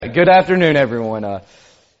Good afternoon, everyone.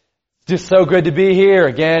 Just so good to be here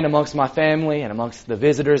again amongst my family and amongst the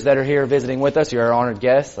visitors that are here visiting with us. You're our honored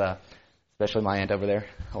guests, especially my aunt over there.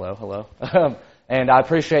 Hello. And I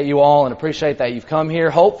appreciate you all and appreciate that you've come here,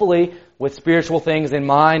 hopefully with spiritual things in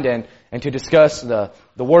mind and to discuss the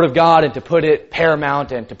Word of God and to put it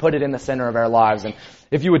paramount and to put it in the center of our lives. And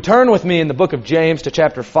if you would turn with me in the book of James to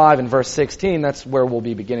chapter 5 and verse 16, that's where we'll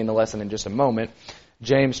be beginning the lesson in just a moment.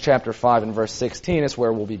 James chapter 5 and verse 16 is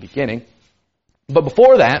where we'll be beginning. But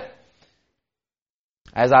before that,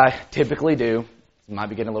 as I typically do, it might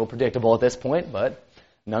be getting a little predictable at this point, but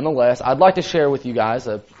nonetheless, I'd like to share with you guys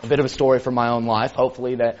a bit of a story from my own life.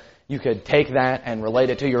 Hopefully that you could take that and relate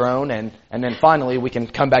it to your own, and then finally we can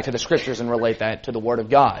come back to the Scriptures and relate that to the Word of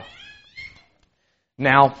God.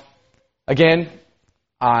 Now, again,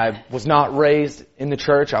 I was not raised in the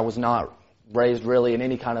church. I was not raised really in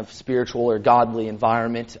any kind of spiritual or godly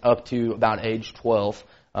environment up to about age 12.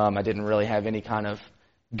 I didn't really have any kind of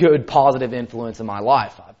good, positive influence in my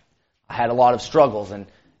life. I had a lot of struggles, and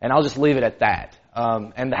I'll just leave it at that.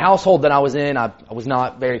 And the household that I was in, I was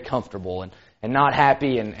not very comfortable and not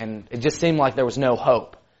happy, and it just seemed like there was no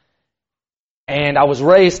hope. And I was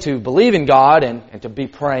raised to believe in God and to be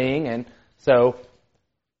praying, and so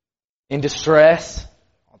in distress,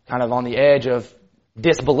 kind of on the edge of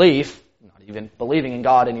disbelief, not even believing in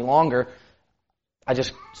God any longer, I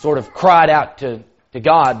just sort of cried out to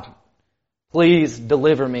God, please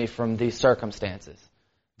deliver me from these circumstances.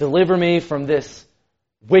 Deliver me from this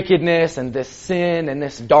wickedness and this sin and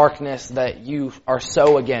this darkness that you are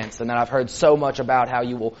so against and that I've heard so much about how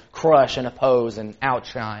you will crush and oppose and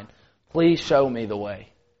outshine. Please show me the way.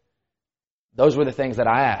 Those were the things that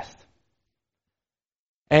I asked.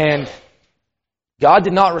 And God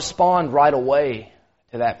did not respond right away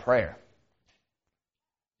to that prayer.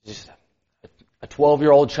 Just a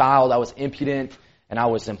 12-year-old child, I was impudent and I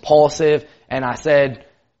was impulsive, and I said,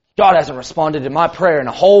 God hasn't responded to my prayer in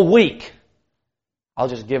a whole week. I'll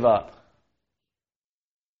just give up.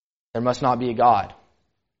 There must not be a God.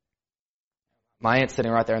 My aunt's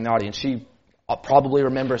sitting right there in the audience. She probably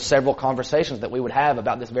remembers several conversations that we would have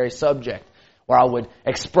about this very subject, where I would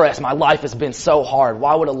express, my life has been so hard.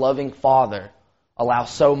 Why would a loving Father allow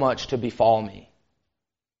so much to befall me?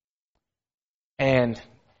 And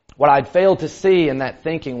what I'd failed to see in that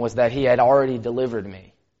thinking was that He had already delivered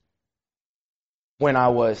me. When I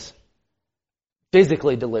was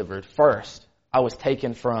physically delivered first, I was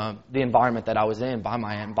taken from the environment that I was in by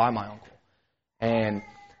my aunt and by my uncle. And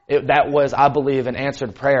that was, I believe, an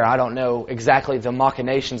answered prayer. I don't know exactly the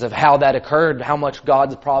machinations of how that occurred, how much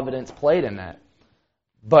God's providence played in that.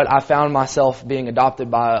 But I found myself being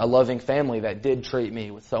adopted by a loving family that did treat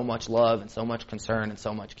me with so much love and so much concern and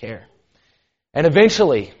so much care. And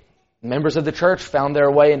eventually, members of the church found their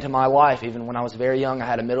way into my life. Even when I was very young, I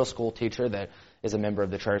had a middle school teacher that is a member of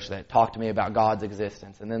the church that talked to me about God's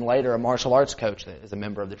existence. And then later, a martial arts coach that is a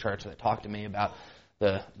member of the church that talked to me about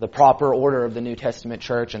the proper order of the New Testament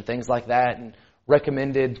church and things like that, and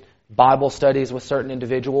recommended Bible studies with certain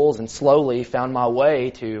individuals, and slowly found my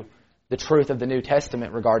way to the truth of the New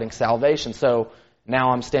Testament regarding salvation. So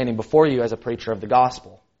now I'm standing before you as a preacher of the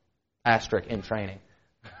gospel, asterisk in training.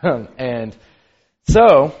 And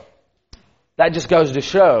so that just goes to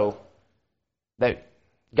show that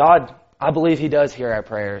God, I believe He does hear our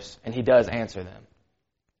prayers and He does answer them.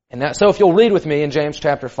 And so if you'll read with me in James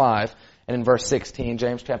chapter 5 and in verse 16,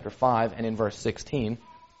 James chapter 5 and in verse 16,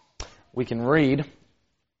 we can read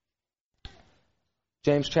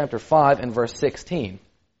James chapter 5 and verse 16.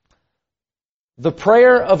 The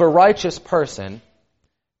prayer of a righteous person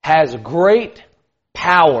has great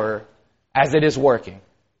power as it is working.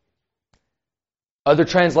 Other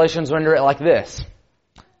translations render it like this.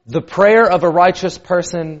 The prayer of a righteous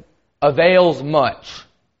person avails much.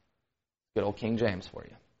 Good old King James for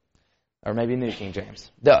you. Or maybe New King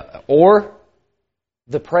James. Or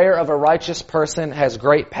the prayer of a righteous person has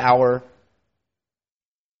great power,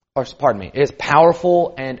 is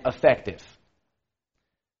powerful and effective.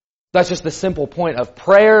 That's just the simple point of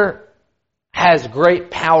prayer has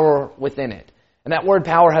great power within it. And that word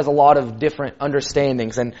power has a lot of different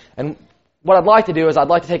understandings. And what I'd like to do is I'd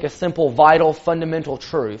like to take a simple, vital, fundamental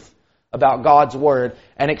truth about God's Word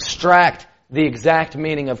and extract the exact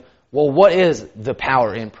meaning of, well, what is the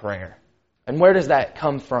power in prayer? And where does that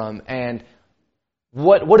come from? And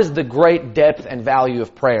what is the great depth and value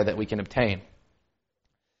of prayer that we can obtain?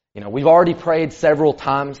 You know, we've already prayed several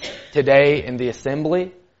times today in the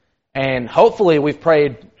assembly, and hopefully we've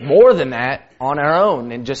prayed more than that on our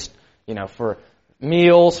own and just, for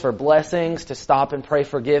meals, for blessings, to stop and pray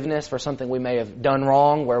forgiveness for something we may have done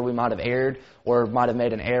wrong, where we might have erred or might have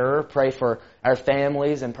made an error. Pray for our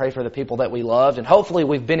families and pray for the people that we loved. And hopefully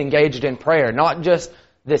we've been engaged in prayer, not just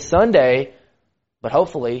this Sunday, but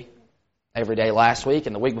hopefully every day last week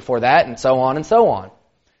and the week before that, and so on and so on.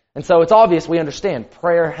 And so it's obvious we understand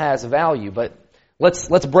prayer has value, but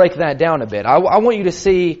let's break that down a bit. I want you to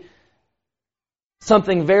see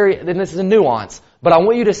something and this is a nuance, but I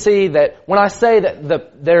want you to see that when I say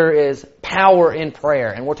that there is power in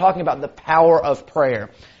prayer, and we're talking about the power of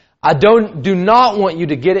prayer, I do not want you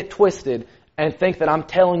to get it twisted and think that I'm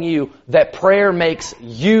telling you that prayer makes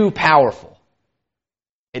you powerful.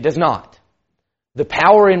 It does not. The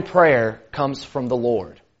power in prayer comes from the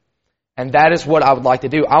Lord. And that is what I would like to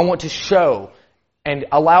do. I want to show and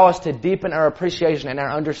allow us to deepen our appreciation and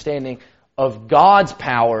our understanding of God's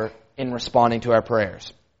power in responding to our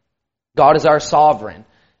prayers. God is our sovereign,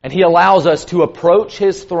 and He allows us to approach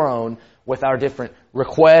His throne with our different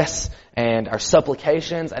requests and our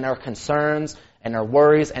supplications and our concerns and our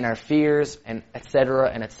worries and our fears and et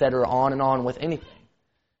cetera, on and on with anything.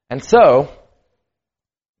 And so,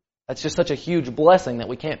 that's just such a huge blessing that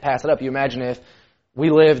we can't pass it up. You imagine if we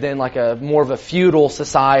lived in like a more of a feudal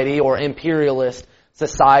society or imperialist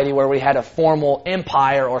society where we had a formal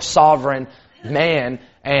empire or sovereign man,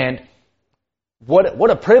 and what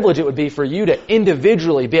a privilege it would be for you to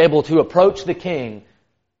individually be able to approach the king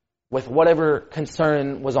with whatever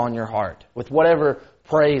concern was on your heart, with whatever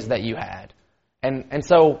praise that you had. And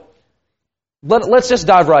so let's just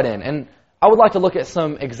dive right in. And I would like to look at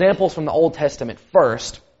some examples from the Old Testament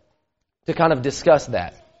first to kind of discuss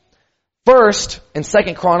that. First, in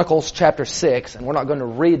 2 Chronicles chapter 6, and we're not going to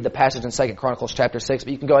read the passage in 2 Chronicles chapter 6,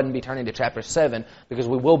 but you can go ahead and be turning to chapter 7 because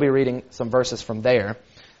we will be reading some verses from there.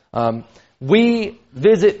 We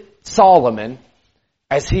visit Solomon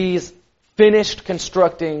as he's finished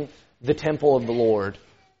constructing the temple of the Lord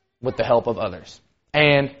with the help of others.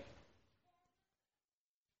 And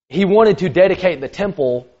he wanted to dedicate the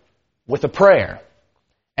temple with a prayer.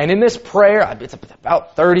 And in this prayer, it's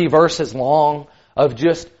about 30 verses long of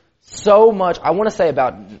just so much. I want to say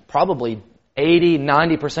about probably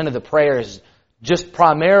 80-90% of the prayer is just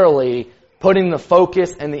primarily putting the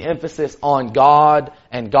focus and the emphasis on God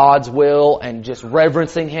and God's will and just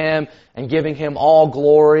reverencing Him and giving Him all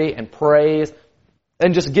glory and praise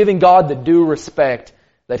and just giving God the due respect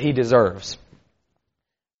that He deserves.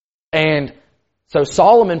 And so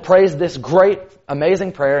Solomon prays this great,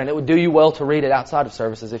 amazing prayer, and it would do you well to read it outside of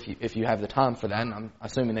services if you have the time for that, and I'm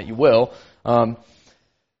assuming that you will.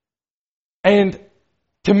 And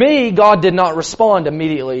to me, God did not respond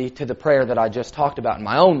immediately to the prayer that I just talked about in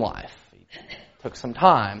my own life. It took some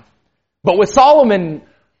time. But with Solomon,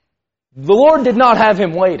 the Lord did not have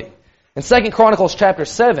him waiting. In 2 Chronicles chapter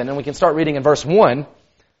 7, and we can start reading in verse 1.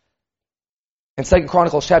 In 2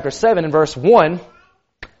 Chronicles chapter 7 and verse 1,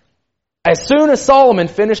 as soon as Solomon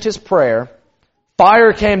finished his prayer,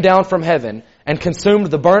 fire came down from heaven and consumed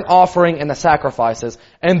the burnt offering and the sacrifices,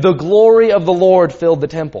 and the glory of the Lord filled the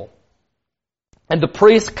temple. And the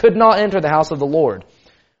priests could not enter the house of the Lord,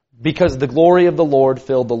 because the glory of the Lord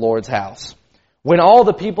filled the Lord's house. When all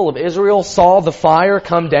the people of Israel saw the fire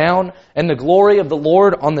come down and the glory of the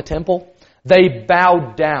Lord on the temple, they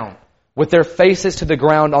bowed down with their faces to the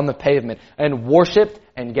ground on the pavement and worshipped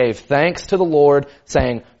and gave thanks to the Lord,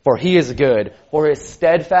 saying, "For He is good, for His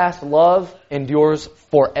steadfast love endures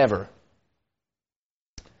forever."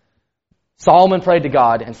 Solomon prayed to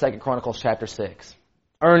God in 2 Chronicles chapter 6,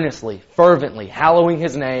 earnestly, fervently, hallowing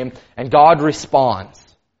His name, and God responds.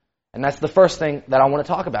 And that's the first thing that I want to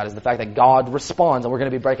talk about, is the fact that God responds, and we're going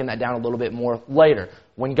to be breaking that down a little bit more later.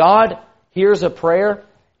 When God hears a prayer,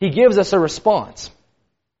 He gives us a response.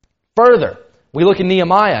 Further, we look at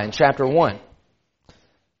Nehemiah in chapter 1.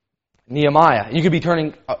 Nehemiah. You could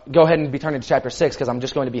go ahead and be turning to chapter 6, because I'm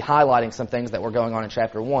just going to be highlighting some things that were going on in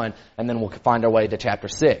chapter 1, and then we'll find our way to chapter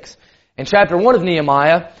 6. In chapter 1 of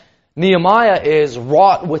Nehemiah, Nehemiah is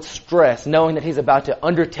wrought with stress, knowing that he's about to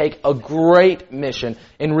undertake a great mission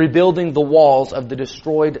in rebuilding the walls of the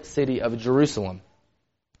destroyed city of Jerusalem.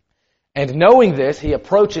 And knowing this, he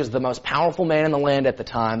approaches the most powerful man in the land at the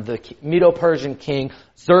time, the Medo-Persian king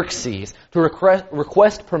Xerxes, to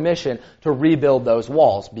request permission to rebuild those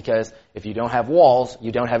walls, because if you don't have walls,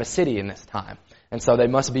 you don't have a city in this time. And so they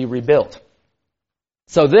must be rebuilt.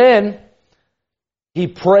 So then, he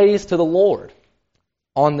prays to the Lord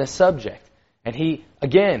on this subject. And he,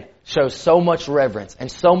 again, shows so much reverence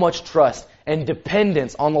and so much trust and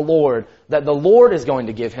dependence on the Lord, that the Lord is going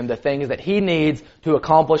to give him the things that he needs to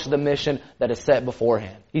accomplish the mission that is set before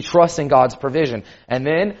him. He trusts in God's provision. And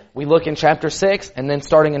then we look in chapter 6, and then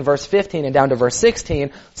starting in verse 15 and down to verse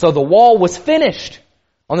 16, so the wall was finished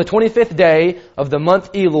on the 25th day of the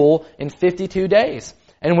month Elul in 52 days.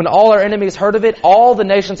 And when all our enemies heard of it, all the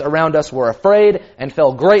nations around us were afraid and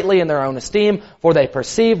fell greatly in their own esteem, for they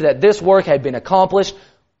perceived that this work had been accomplished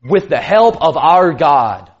with the help of our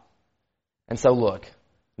God. And so look,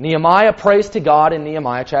 Nehemiah prays to God in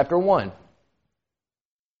Nehemiah chapter 1.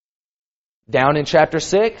 Down in chapter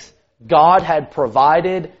 6, God had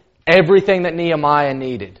provided everything that Nehemiah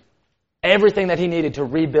needed. Everything that he needed to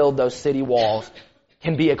rebuild those city walls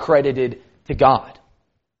can be accredited to God.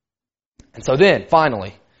 And so then,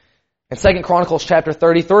 finally, in 2 Chronicles chapter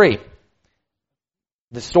 33,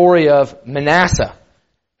 the story of Manasseh,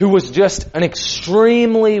 who was just an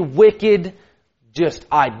extremely wicked, just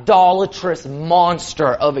idolatrous monster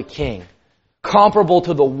of a king, comparable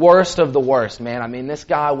to the worst of the worst, man. I mean, this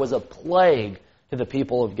guy was a plague to the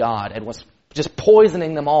people of God and was just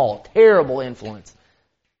poisoning them all. Terrible influence.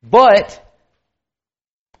 But,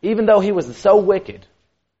 even though he was so wicked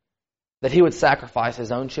that he would sacrifice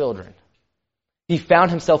his own children, he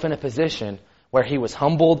found himself in a position where he was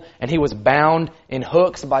humbled and he was bound in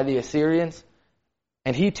hooks by the Assyrians.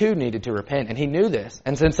 And he too needed to repent, and he knew this.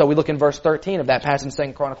 And so we look in verse 13 of that passage in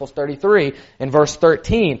 2 Chronicles 33. In verse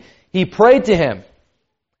 13, he prayed to him,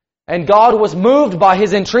 and God was moved by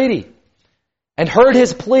his entreaty, and heard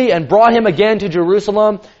his plea, and brought him again to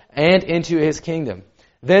Jerusalem and into his kingdom.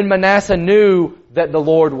 Then Manasseh knew that the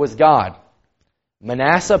Lord was God.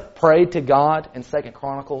 Manasseh prayed to God in 2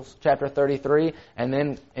 Chronicles chapter 33, and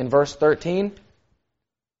then in verse 13,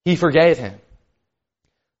 he forgave him.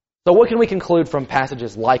 So what can we conclude from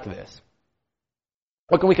passages like this?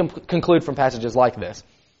 What can we conclude from passages like this?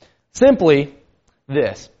 Simply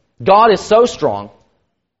this. God is so strong,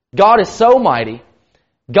 God is so mighty,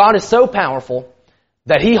 God is so powerful,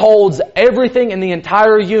 that He holds everything in the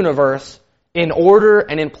entire universe in order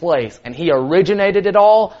and in place. And He originated it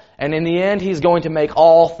all, and in the end, He's going to make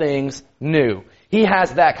all things new. He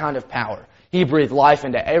has that kind of power. He breathed life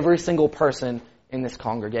into every single person in this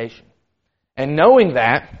congregation. And knowing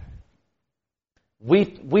that,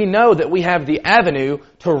 we know that we have the avenue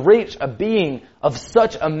to reach a being of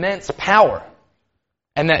such immense power.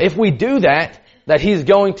 And that if we do that, that He's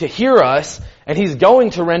going to hear us and He's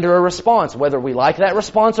going to render a response. Whether we like that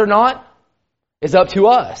response or not is up to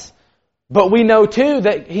us. But we know too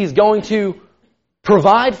that He's going to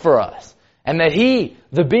provide for us. And that He,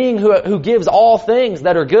 the being who gives all things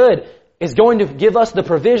that are good, is going to give us the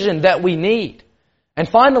provision that we need. And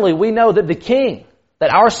finally, we know that the King, that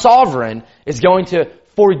our sovereign, is going to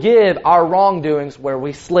forgive our wrongdoings where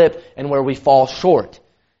we slip and where we fall short.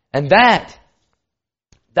 And that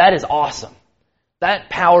is awesome. That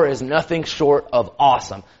power is nothing short of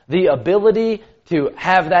awesome. The ability to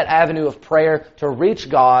have that avenue of prayer to reach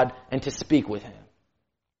God and to speak with Him.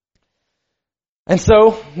 And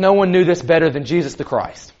so, no one knew this better than Jesus the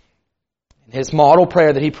Christ. His model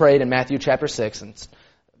prayer that He prayed in Matthew chapter 6, and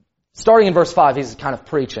starting in verse 5, He's kind of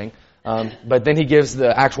preaching. But then He gives the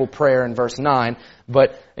actual prayer in verse 9.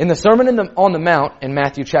 But in the Sermon on the Mount in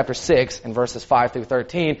Matthew chapter 6, in verses 5 through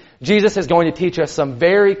 13, Jesus is going to teach us some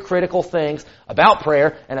very critical things about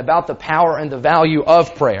prayer and about the power and the value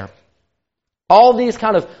of prayer. All these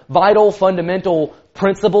kind of vital, fundamental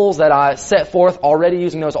principles that I set forth already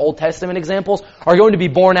using those Old Testament examples are going to be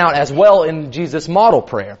borne out as well in Jesus' model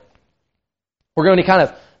prayer. We're going to kind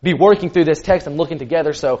of be working through this text and looking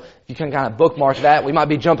together, so if you can kind of bookmark that. We might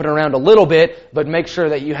be jumping around a little bit, but make sure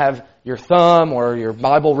that you have your thumb or your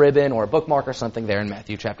Bible ribbon or a bookmark or something there in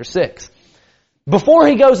Matthew chapter 6. Before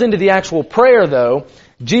He goes into the actual prayer, though,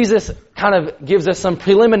 Jesus kind of gives us some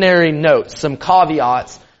preliminary notes, some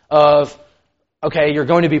caveats of, okay, you're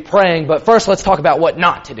going to be praying, but first let's talk about what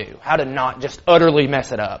not to do, how to not just utterly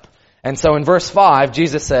mess it up. And so in verse 5,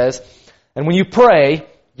 Jesus says, "And when you pray,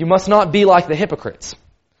 you must not be like the hypocrites.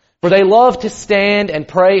 For they love to stand and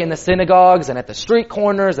pray in the synagogues and at the street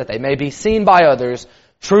corners that they may be seen by others.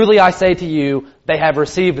 Truly I say to you, they have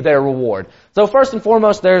received their reward." So first and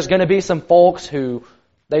foremost, there's going to be some folks who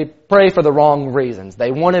they pray for the wrong reasons.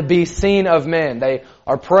 They want to be seen of men. They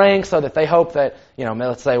are praying so that they hope that,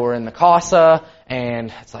 let's say we're in the casa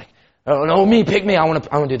and it's like, "Oh no, pick me, I want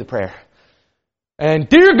to do the prayer." And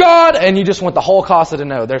 "Dear God," and you just want the whole casa to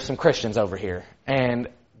know there's some Christians over here. And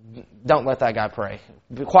don't let that guy pray.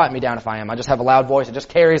 Quiet me down if I am. I just have a loud voice. It just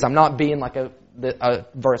carries. I'm not being like a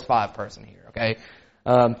verse 5 person here, okay?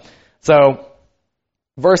 So,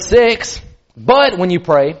 verse 6, "But when you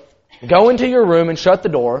pray, go into your room and shut the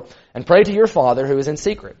door, and pray to your Father who is in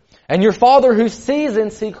secret. And your Father who sees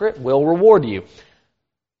in secret will reward you.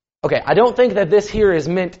 Okay, I don't think that this here is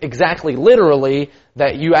meant exactly literally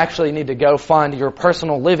that you actually need to go find your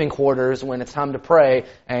personal living quarters when it's time to pray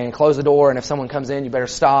and close the door, and if someone comes in, you better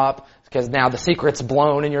stop because now the secret's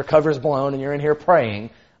blown and your cover's blown and you're in here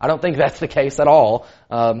praying. I don't think that's the case at all.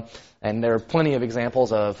 And there are plenty of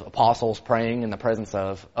examples of apostles praying in the presence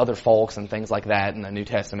of other folks and things like that in the New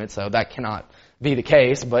Testament, so that cannot be the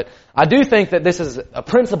case. But I do think that this is a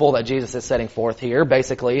principle that Jesus is setting forth here,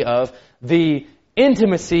 basically, of the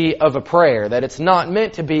intimacy of a prayer, that it's not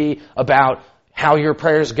meant to be about how your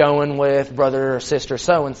prayer's going with brother or sister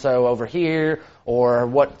so-and-so over here, or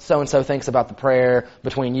what so-and-so thinks about the prayer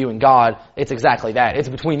between you and God. It's exactly that. It's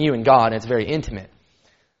between you and God, and it's very intimate.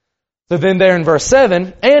 So then there in verse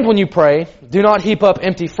 7, and when you pray, do not heap up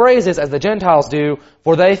empty phrases as the Gentiles do,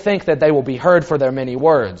 for they think that they will be heard for their many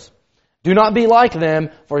words. Do not be like them,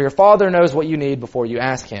 for your Father knows what you need before you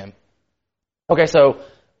ask Him. Okay, so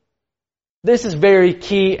this is very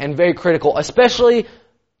key and very critical, especially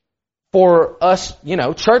for us,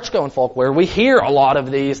 church-going folk, where we hear a lot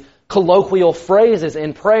of these colloquial phrases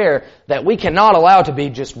in prayer that we cannot allow to be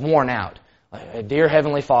just worn out. Like, dear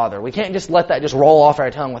Heavenly Father. We can't just let that just roll off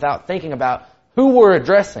our tongue without thinking about who we're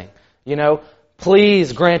addressing.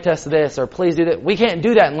 Please grant us this, or please do that. We can't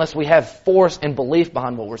do that unless we have force and belief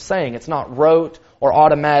behind what we're saying. It's not rote or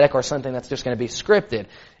automatic or something that's just going to be scripted.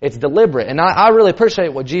 It's deliberate. And I really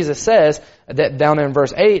appreciate what Jesus says that down there in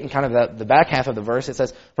verse 8 and kind of the back half of the verse. It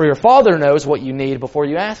says, for your Father knows what you need before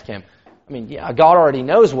you ask Him. I mean, yeah, God already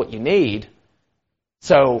knows what you need.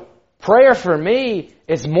 So prayer for me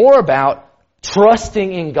is more about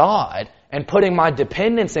trusting in God and putting my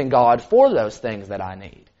dependence in God for those things that I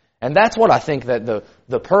need. And that's what I think that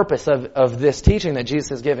the purpose of this teaching that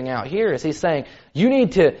Jesus is giving out here is He's saying, you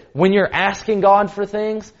need to, when you're asking God for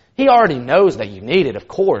things, He already knows that you need it, of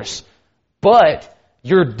course, but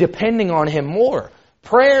you're depending on Him more.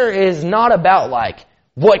 Prayer is not about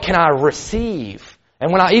what can I receive?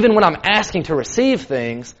 And even when I'm asking to receive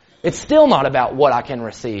things, it's still not about what I can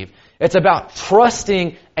receive. It's about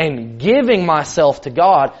trusting and giving myself to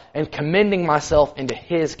God and commending myself into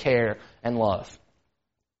His care and love.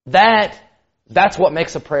 That's what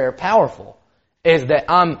makes a prayer powerful, is that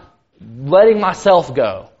I'm letting myself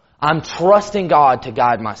go. I'm trusting God to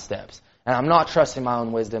guide my steps. And I'm not trusting my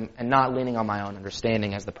own wisdom and not leaning on my own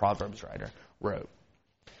understanding, as the Proverbs writer wrote.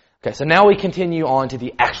 Okay, so now we continue on to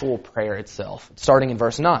the actual prayer itself, starting in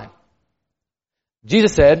verse 9.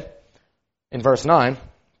 Jesus said in verse 9,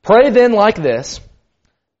 pray then like this,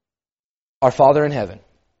 Our Father in heaven,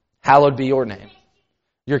 hallowed be your name.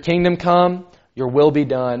 Your kingdom come, your will be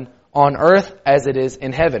done on earth as it is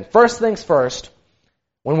in heaven. First things first,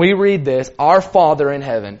 when we read this, Our Father in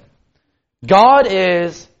heaven, God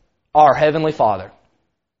is our Heavenly Father.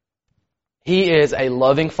 He is a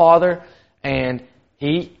loving Father, and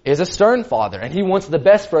He is a stern Father, and He wants the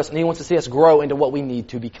best for us, and He wants to see us grow into what we need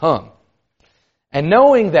to become. And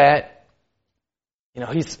knowing that,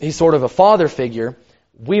 He's sort of a father figure,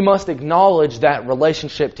 we must acknowledge that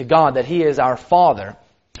relationship to God, that He is our Father.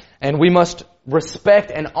 And we must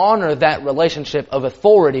respect and honor that relationship of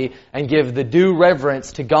authority and give the due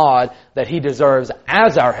reverence to God that He deserves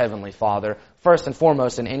as our Heavenly Father. First and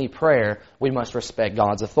foremost, in any prayer, we must respect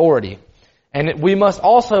God's authority. And we must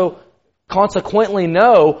also consequently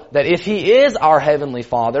know that if He is our Heavenly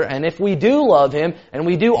Father, and if we do love Him, and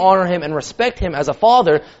we do honor Him and respect Him as a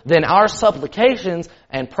Father, then our supplications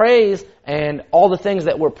and praise and all the things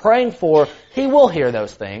that we're praying for, He will hear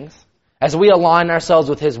those things. As we align ourselves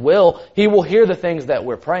with His will, He will hear the things that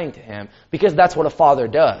we're praying to Him, because that's what a father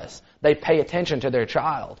does. They pay attention to their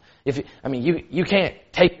child. You can't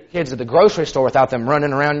take your kids to the grocery store without them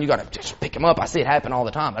running around, and you got to just pick them up. I see it happen all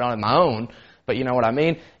the time. I don't have my own, but you know what I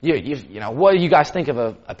mean? What do you guys think of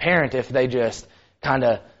a parent if they just kind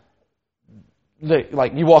of,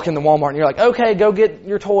 like you walk into Walmart and you're like, okay, go get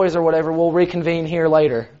your toys or whatever, we'll reconvene here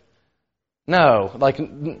later. No,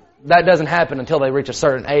 that doesn't happen until they reach a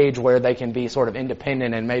certain age where they can be sort of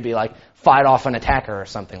independent and maybe fight off an attacker or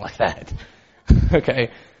something like that.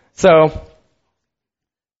 Okay, so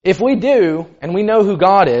if we do, and we know who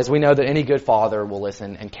God is, we know that any good father will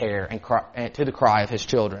listen and care and cry, to the cry of his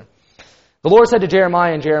children. The Lord said to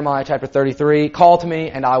Jeremiah in Jeremiah chapter 33, call to me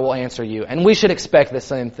and I will answer you. And we should expect the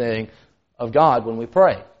same thing of God when we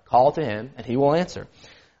pray. Call to Him and He will answer.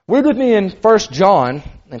 Read with me in 1 John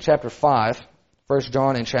in chapter 5. 1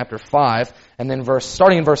 John in chapter 5, and then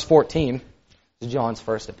starting in verse 14. This is John's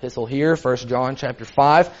first epistle here. 1 John chapter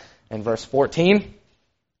 5 and verse 14.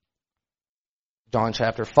 John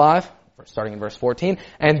chapter 5, starting in verse 14.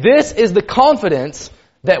 And this is the confidence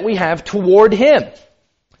that we have toward Him.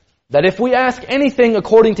 That if we ask anything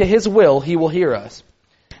according to His will, He will hear us.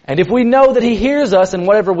 And if we know that He hears us in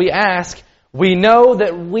whatever we ask, we know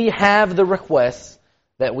that we have the requests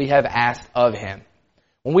that we have asked of Him.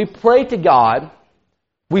 When we pray to God,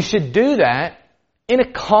 we should do that in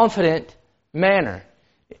a confident manner.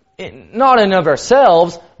 Not in of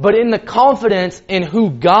ourselves, but in the confidence in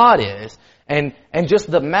who God is. And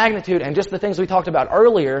just the magnitude and just the things we talked about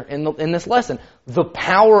earlier in this lesson. The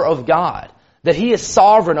power of God. That He is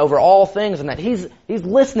sovereign over all things and that He's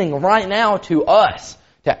listening right now to us,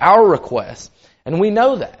 to our requests. And we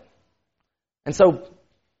know that. And so,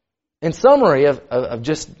 in summary of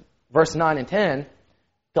just verse 9 and 10,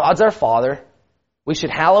 God's our Father. We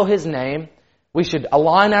should hallow His name. We should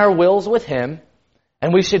align our wills with Him.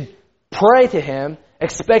 And we should pray to Him,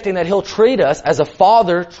 expecting that He'll treat us as a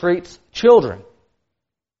father treats children.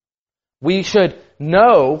 We should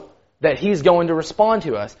know that He's going to respond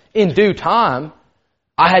to us. In due time,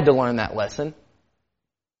 I had to learn that lesson.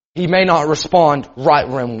 He may not respond right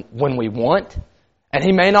when we want, and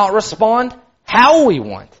He may not respond how we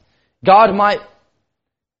want.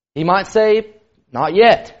 He might say, not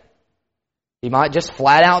yet. He might just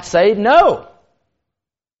flat out say no.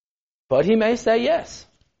 But He may say yes.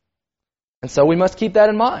 And so we must keep that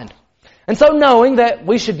in mind. And so knowing that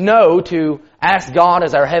we should know to ask God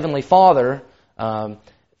as our Heavenly Father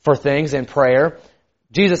for things in prayer,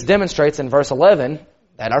 Jesus demonstrates in verse 11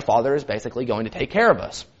 that our Father is basically going to take care of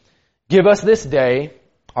us. Give us this day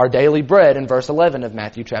our daily bread in verse 11 of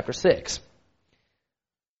Matthew chapter 6.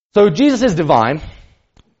 So Jesus is divine,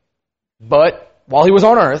 but while He was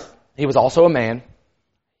on earth, He was also a man,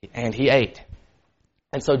 and He ate.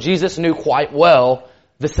 And so Jesus knew quite well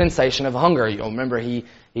the sensation of hunger. You'll remember He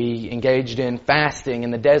engaged in fasting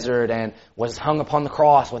in the desert and was hung upon the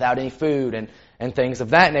cross without any food and things of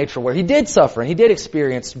that nature where He did suffer and He did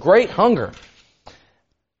experience great hunger.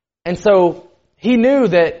 And so He knew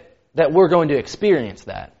that we're going to experience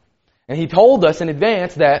that. And He told us in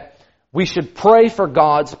advance that we should pray for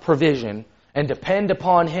God's provision and depend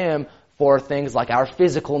upon Him for things like our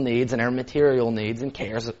physical needs and our material needs and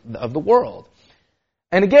cares of the world.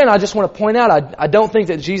 And again, I just want to point out, I don't think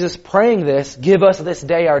that Jesus praying this, give us this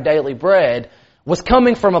day our daily bread, was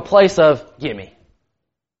coming from a place of, give me.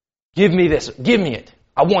 Give me this. Give me it.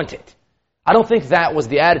 I want it. I don't think that was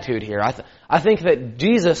the attitude here. I think that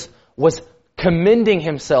Jesus was commending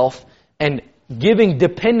Himself and giving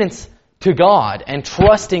dependence to God and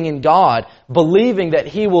trusting in God, believing that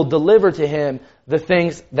He will deliver to him the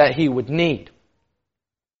things that he would need.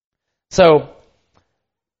 So,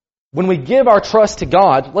 when we give our trust to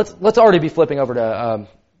God, let's already be flipping over to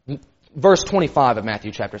verse 25 of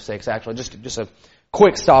Matthew chapter 6, actually. Just a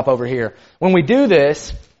quick stop over here. When we do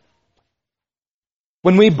this,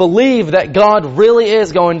 when we believe that God really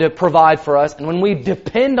is going to provide for us, and when we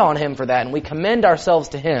depend on Him for that, and we commend ourselves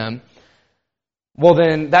to Him, well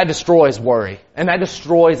then that destroys worry, and that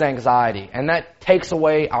destroys anxiety, and that takes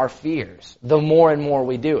away our fears the more and more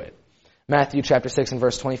we do it. Matthew chapter 6 and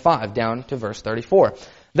verse 25 down to verse 34.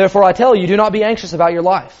 Therefore I tell you, do not be anxious about your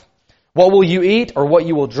life. What will you eat or what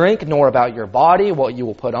you will drink, nor about your body, what you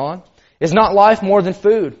will put on? Is not life more than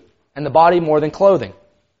food, and the body more than clothing?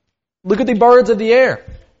 Look at the birds of the air.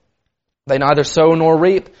 They neither sow nor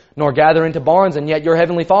reap, nor gather into barns, and yet your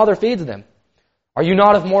heavenly Father feeds them. Are you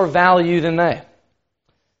not of more value than they?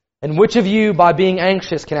 And which of you, by being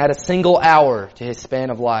anxious, can add a single hour to his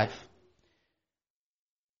span of life?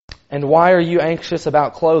 And why are you anxious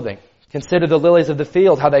about clothing? Consider the lilies of the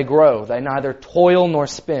field, how they grow. They neither toil nor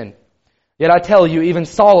spin. Yet I tell you, even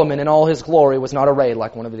Solomon in all his glory was not arrayed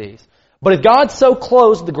like one of these. But if God so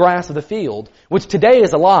clothes the grass of the field, which today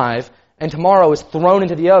is alive, and tomorrow is thrown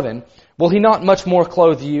into the oven, will He not much more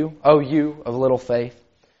clothe you, O you of little faith?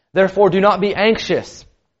 Therefore do not be anxious,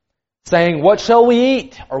 saying, what shall we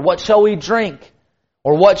eat? Or what shall we drink?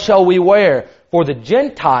 Or what shall we wear? For the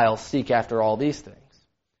Gentiles seek after all these things.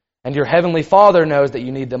 And your heavenly Father knows that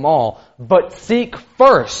you need them all. But seek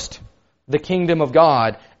first the kingdom of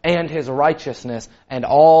God and His righteousness, and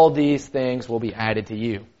all these things will be added to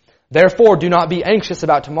you. Therefore, do not be anxious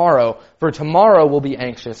about tomorrow, for tomorrow will be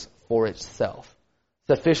anxious for itself.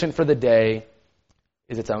 Sufficient for the day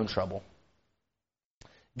is its own trouble.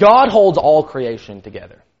 God holds all creation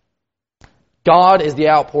together. God is the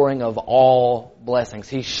outpouring of all blessings.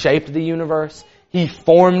 He shaped the universe, He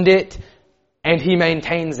formed it, and He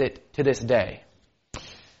maintains it to this day.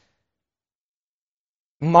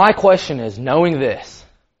 My question is, knowing this,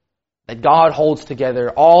 that God holds together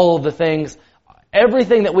all of the things,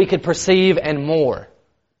 everything that we could perceive and more,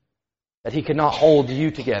 that He could not hold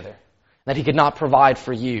you together, that He could not provide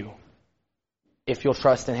for you. if you'll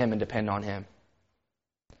trust in Him and depend on Him.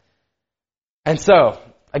 And so,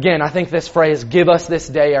 again, I think this phrase, give us this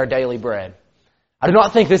day our daily bread. I do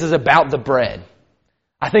not think this is about the bread.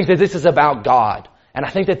 I think that this is about God. And I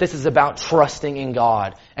think that this is about trusting in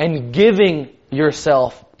God and giving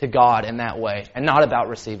yourself to God in that way, and not about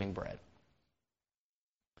receiving bread.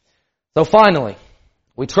 So finally,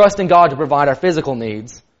 we trust in God to provide our physical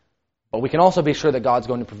needs, but we can also be sure that God's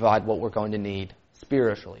going to provide what we're going to need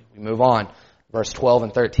spiritually. We move on, verse 12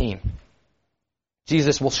 and 13.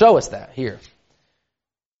 Jesus will show us that here.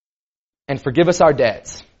 And forgive us our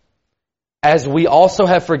debts, as we also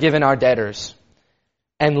have forgiven our debtors.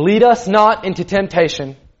 And lead us not into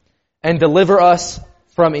temptation, and deliver us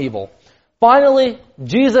from evil. Finally,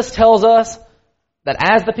 Jesus tells us that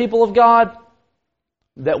as the people of God,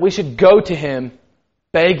 that we should go to Him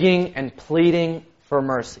begging and pleading for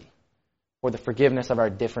mercy, for the forgiveness of our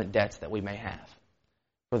different debts that we may have,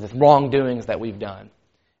 for the wrongdoings that we've done.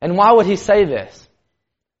 And why would He say this?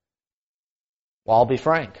 Well, I'll be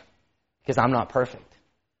frank, because I'm not perfect.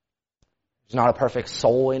 There's not a perfect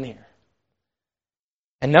soul in here.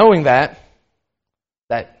 And knowing that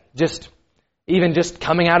even just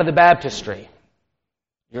coming out of the baptistry,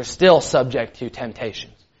 you're still subject to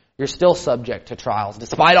temptations. You're still subject to trials.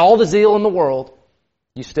 Despite all the zeal in the world,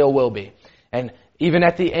 you still will be. And even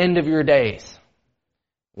at the end of your days,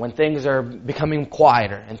 when things are becoming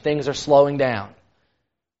quieter and things are slowing down,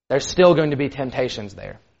 there's still going to be temptations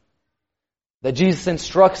there. That Jesus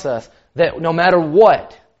instructs us that no matter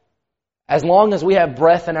what, as long as we have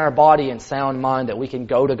breath in our body and sound mind, that we can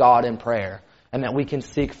go to God in prayer and that we can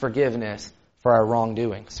seek forgiveness for our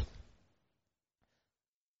wrongdoings.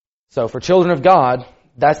 So for children of God,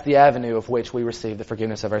 that's the avenue of which we receive the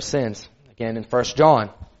forgiveness of our sins. Again, in 1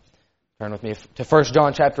 John. Turn with me to 1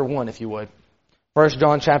 John chapter 1, if you would. 1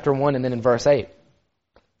 John chapter 1 and then in verse 8.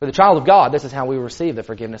 For the child of God, this is how we receive the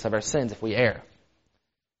forgiveness of our sins if we err.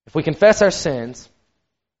 If we confess our sins,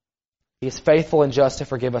 He is faithful and just to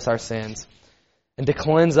forgive us our sins and to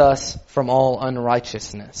cleanse us from all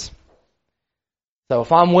unrighteousness. So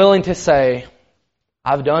if I'm willing to say,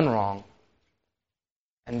 I've done wrong,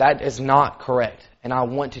 and that is not correct, and I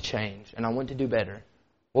want to change, and I want to do better,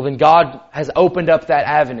 well then God has opened up that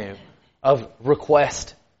avenue of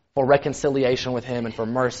request for reconciliation with Him and for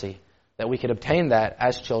mercy, that we could obtain that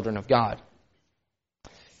as children of God.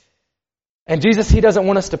 And Jesus, He doesn't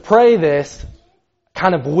want us to pray this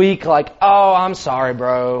kind of weak, like, oh, I'm sorry,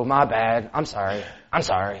 bro, my bad, I'm sorry.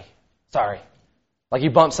 Like you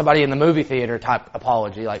bumped somebody in the movie theater type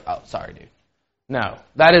apology, like, oh, sorry, dude. No,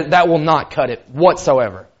 that will not cut it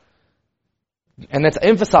whatsoever. And that's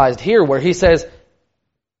emphasized here where He says,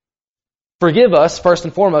 forgive us, first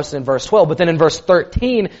and foremost, in verse 12. But then in verse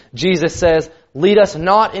 13, Jesus says, lead us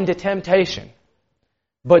not into temptation,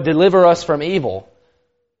 but deliver us from evil.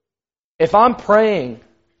 If I'm praying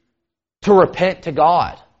to repent to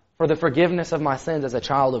God for the forgiveness of my sins as a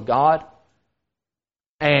child of God,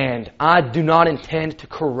 and I do not intend to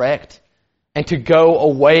correct and to go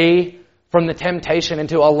away from the temptation and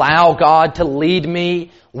to allow God to lead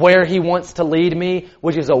me where He wants to lead me,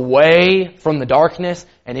 which is away from the darkness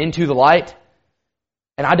and into the light,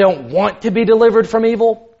 and I don't want to be delivered from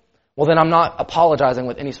evil, well then I'm not apologizing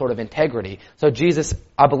with any sort of integrity. So Jesus,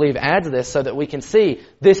 I believe, adds this so that we can see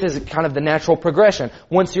this is kind of the natural progression.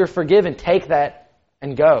 Once you're forgiven, take that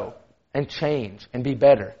and go and change and be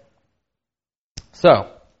better.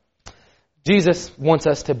 So, Jesus wants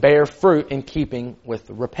us to bear fruit in keeping with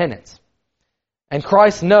repentance. And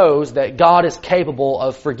Christ knows that God is capable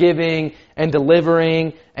of forgiving and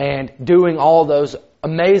delivering and doing all those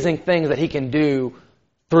amazing things that He can do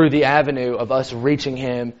through the avenue of us reaching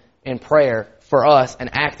Him in prayer for us and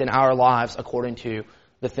act in our lives according to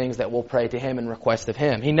the things that we'll pray to Him and request of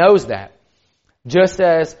Him. He knows that. Just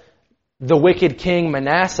as the wicked king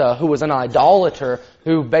Manasseh, who was an idolater,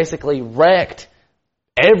 who basically wrecked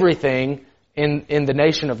everything in the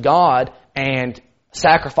nation of God and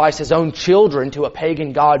sacrificed his own children to a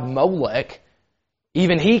pagan god Molech,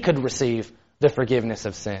 even he could receive the forgiveness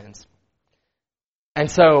of sins.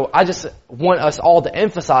 And so I just want us all to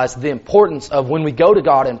emphasize the importance of when we go to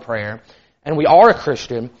God in prayer, and we are a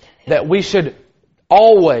Christian, that we should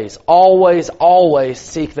always, always, always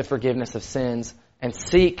seek the forgiveness of sins and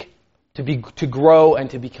seek to grow and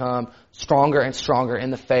to become stronger and stronger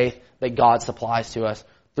in the faith that God supplies to us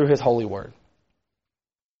through His holy word.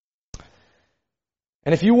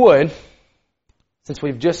 And if you would, since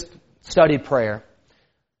we've just studied prayer,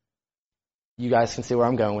 you guys can see where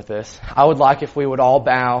I'm going with this. I would like if we would all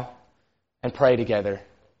bow and pray together.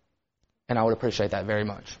 And I would appreciate that very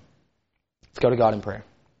much. Let's go to God in prayer.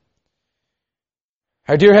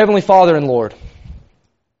 Our dear Heavenly Father and Lord,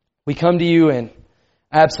 we come to you in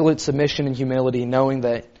absolute submission and humility, knowing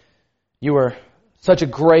that you are such a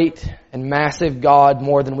great and massive God,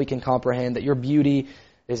 more than we can comprehend, that your beauty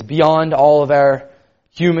is beyond all of our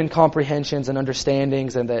human comprehensions and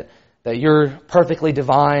understandings, and that you're perfectly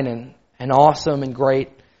divine and awesome and great,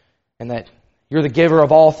 and that you're the giver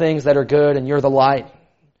of all things that are good, and you're the light,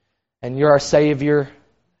 and you're our Savior,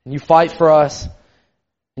 and you fight for us,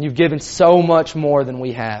 and you've given so much more than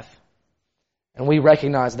we have. And we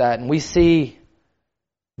recognize that, and we see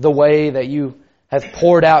the way that you have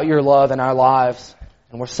poured out your love in our lives,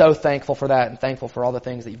 and we're so thankful for that and thankful for all the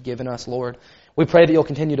things that you've given us, Lord. We pray that you'll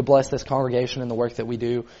continue to bless this congregation and the work that we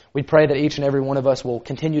do. We pray that each and every one of us will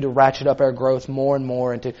continue to ratchet up our growth more and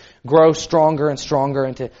more, and to grow stronger and stronger,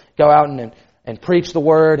 and to go out and preach the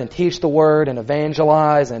Word and teach the Word and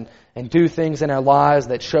evangelize and do things in our lives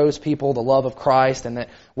that shows people the love of Christ, and that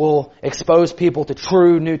will expose people to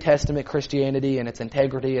true New Testament Christianity and its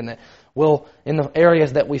integrity, and that will, in the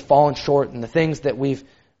areas that we've fallen short and the things that we've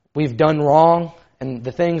done wrong and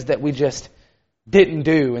the things that we just didn't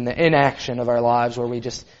do in the inaction of our lives, where we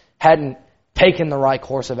just hadn't taken the right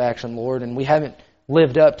course of action, Lord, and we haven't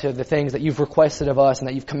lived up to the things that you've requested of us and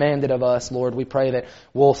that you've commanded of us, Lord. We pray that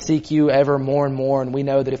we'll seek you ever more and more, and we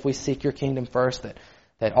know that if we seek your kingdom first,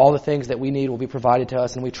 that all the things that we need will be provided to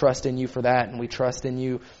us, and we trust in you for that, and we trust in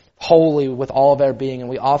you wholly with all of our being, and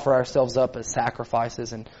we offer ourselves up as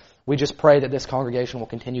sacrifices, and we just pray that this congregation will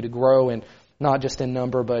continue to grow, and not just in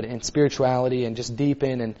number, but in spirituality, and just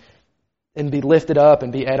deepen and be lifted up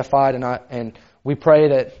and be edified, and we pray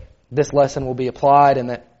that this lesson will be applied,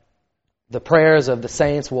 and that the prayers of the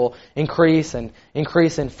saints will increase in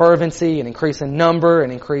fervency, and increase in number,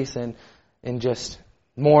 and increase in just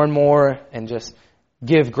more and more, and just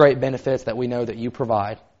give great benefits that we know that you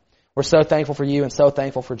provide. We're so thankful for you, and so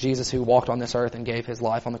thankful for Jesus, who walked on this earth and gave his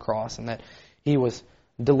life on the cross, and that he was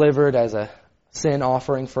delivered as a sin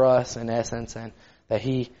offering for us, in essence, and that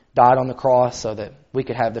he died on the cross so that we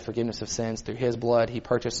could have the forgiveness of sins through his blood. He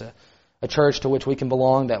purchased a church to which we can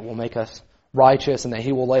belong that will make us righteous, and that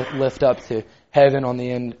he will lift up to heaven on the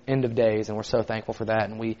end of days, and we're so thankful for that,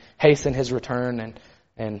 and we hasten his return,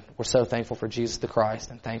 and we're so thankful for Jesus the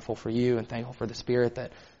Christ, and thankful for you, and thankful for the Spirit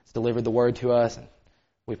that has delivered the Word to us. And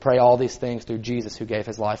we pray all these things through Jesus, who gave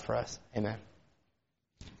his life for us. Amen.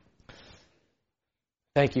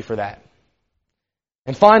 Thank you for that.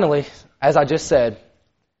 And finally, as I just said,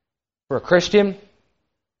 for a Christian,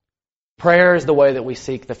 prayer is the way that we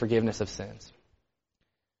seek the forgiveness of sins.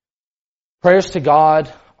 Prayers to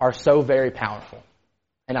God are so very powerful,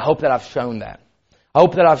 and I hope that I've shown that. I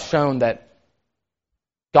hope that I've shown that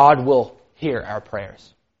God will hear our prayers,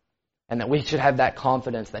 and that we should have that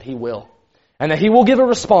confidence that he will, and that he will give a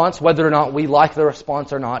response, whether or not we like the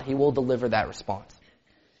response or not. He will deliver that response.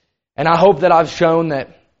 And I hope that I've shown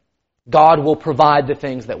that God will provide the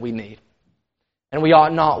things that we need, and we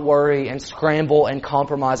ought not worry and scramble and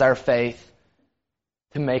compromise our faith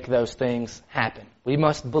to make those things happen. We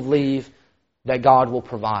must believe that God will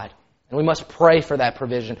provide, and we must pray for that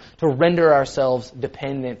provision, to render ourselves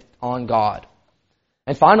dependent on God.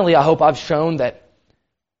 And finally, I hope I've shown that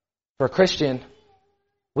for a Christian,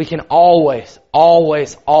 we can always,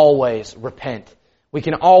 always, always repent. We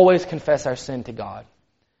can always confess our sin to God.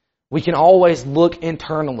 We can always look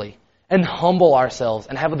internally and humble ourselves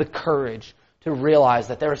and have the courage to realize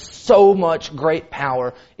that there is so much great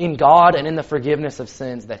power in God and in the forgiveness of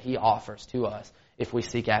sins that he offers to us if we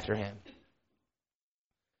seek after him.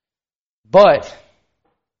 But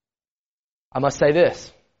I must say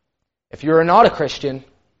this. If you're not a Christian,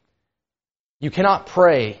 you cannot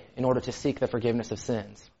pray in order to seek the forgiveness of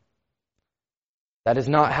sins. That is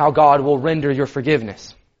not how God will render your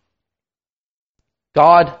forgiveness.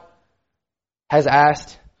 God has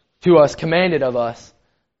asked to us, commanded of us,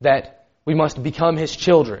 that we must become his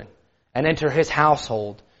children and enter his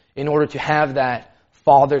household in order to have that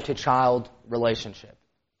father-to-child relationship.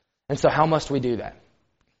 And so how must we do that?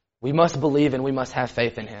 We must believe and we must have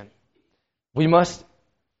faith in him. We must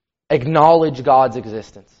acknowledge God's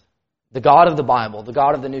existence. The God of the Bible, the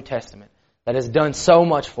God of the New Testament, that has done so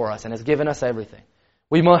much for us and has given us everything.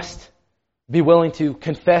 We must be willing to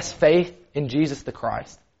confess faith in Jesus the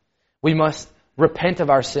Christ. We must repent of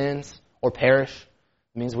our sins or perish.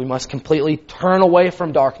 It means we must completely turn away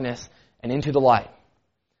from darkness and into the light.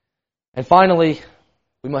 And finally,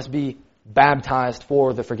 we must be baptized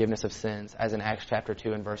for the forgiveness of sins, as in Acts chapter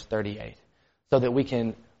 2 and verse 38, so that we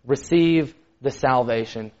can receive the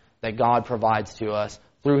salvation that God provides to us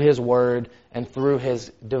through his word and through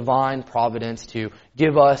his divine providence to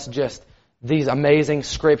give us just these amazing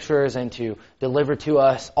scriptures and to deliver to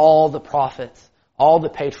us all the prophets, all the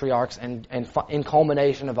patriarchs, and in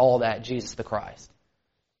culmination of all that, Jesus the Christ.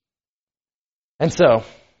 And so,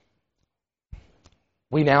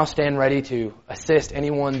 we now stand ready to assist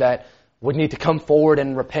anyone that would need to come forward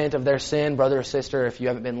and repent of their sin, brother or sister, if you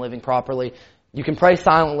haven't been living properly. You can pray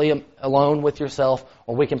silently alone with yourself,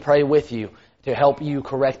 or we can pray with you to help you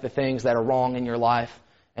correct the things that are wrong in your life.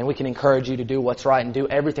 And we can encourage you to do what's right and do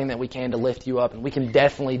everything that we can to lift you up. And we can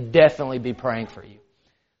definitely be praying for you.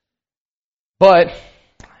 But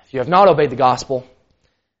if you have not obeyed the gospel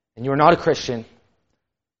and you are not a Christian,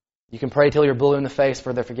 you can pray till you're blue in the face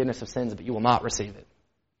for the forgiveness of sins, but you will not receive it.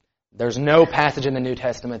 There's no passage in the New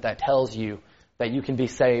Testament that tells you that you can be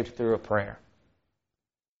saved through a prayer.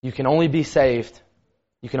 You can only be saved,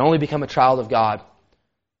 you can only become a child of God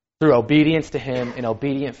through obedience to Him and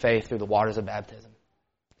obedient faith through the waters of baptism.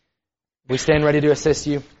 We stand ready to assist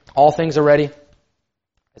you. All things are ready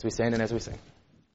as we stand and as we sing.